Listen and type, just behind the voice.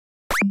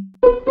Clothes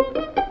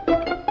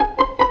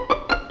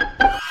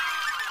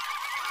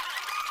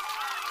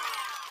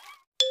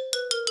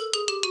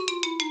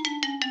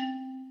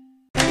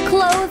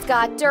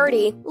got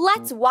dirty.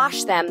 Let's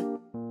wash them.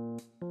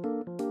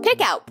 Pick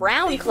out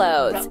brown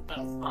clothes.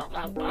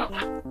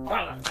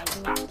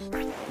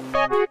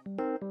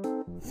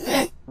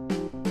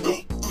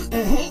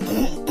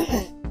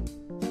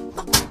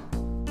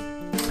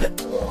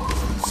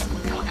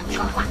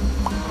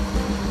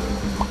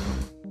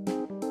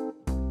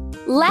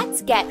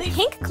 Let's get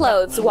pink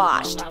clothes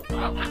washed.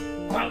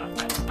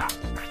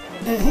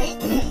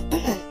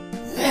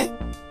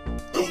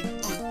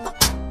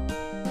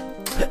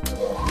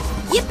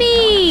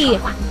 Yippee!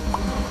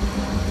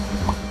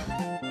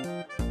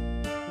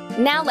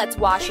 Now let's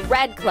wash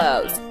red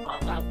clothes.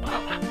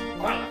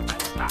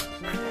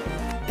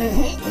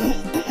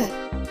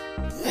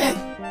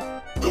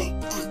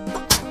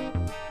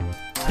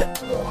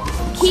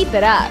 Keep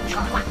it up.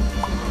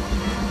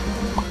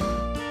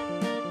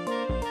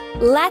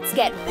 Let's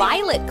get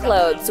violet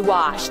clothes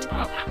washed.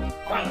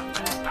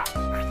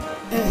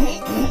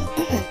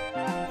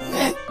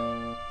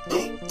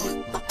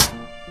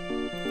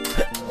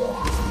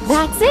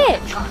 That's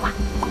it!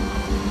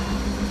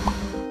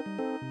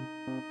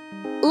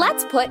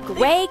 Let's put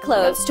gray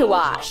clothes to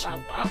wash.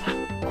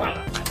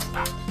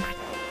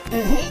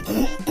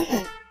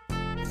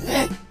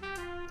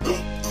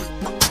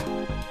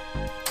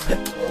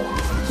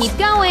 Keep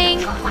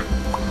going!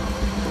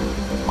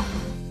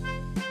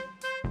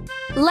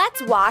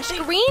 Let's wash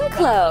green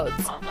clothes.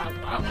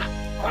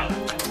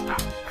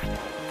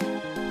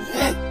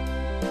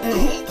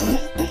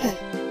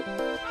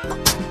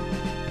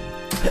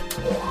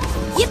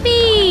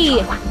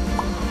 Yippee!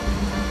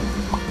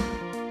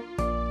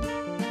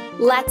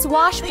 Let's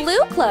wash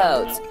blue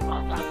clothes.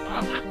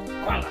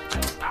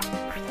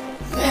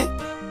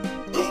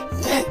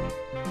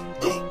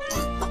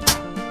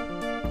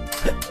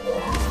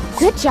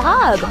 Good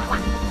job!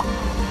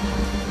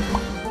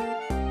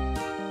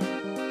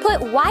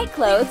 Put white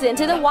clothes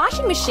into the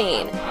washing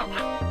machine.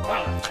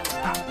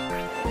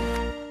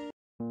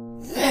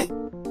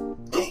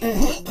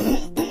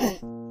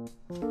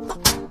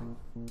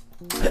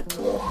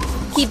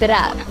 Keep it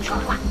up.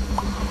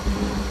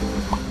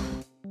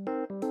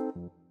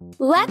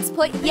 Let's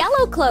put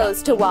yellow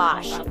clothes to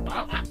wash.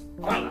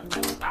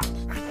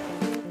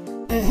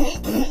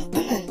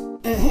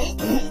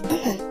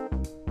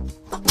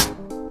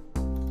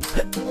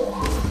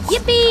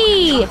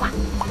 Yippee!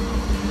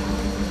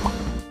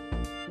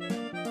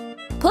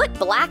 Put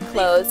black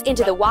clothes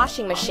into the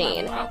washing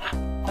machine.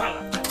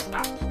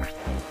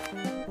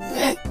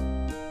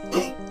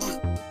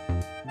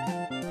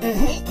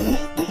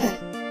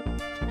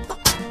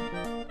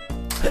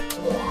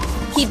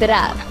 Keep it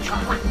up.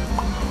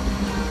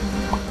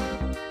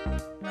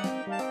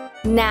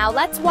 Now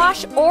let's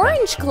wash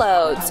orange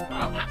clothes.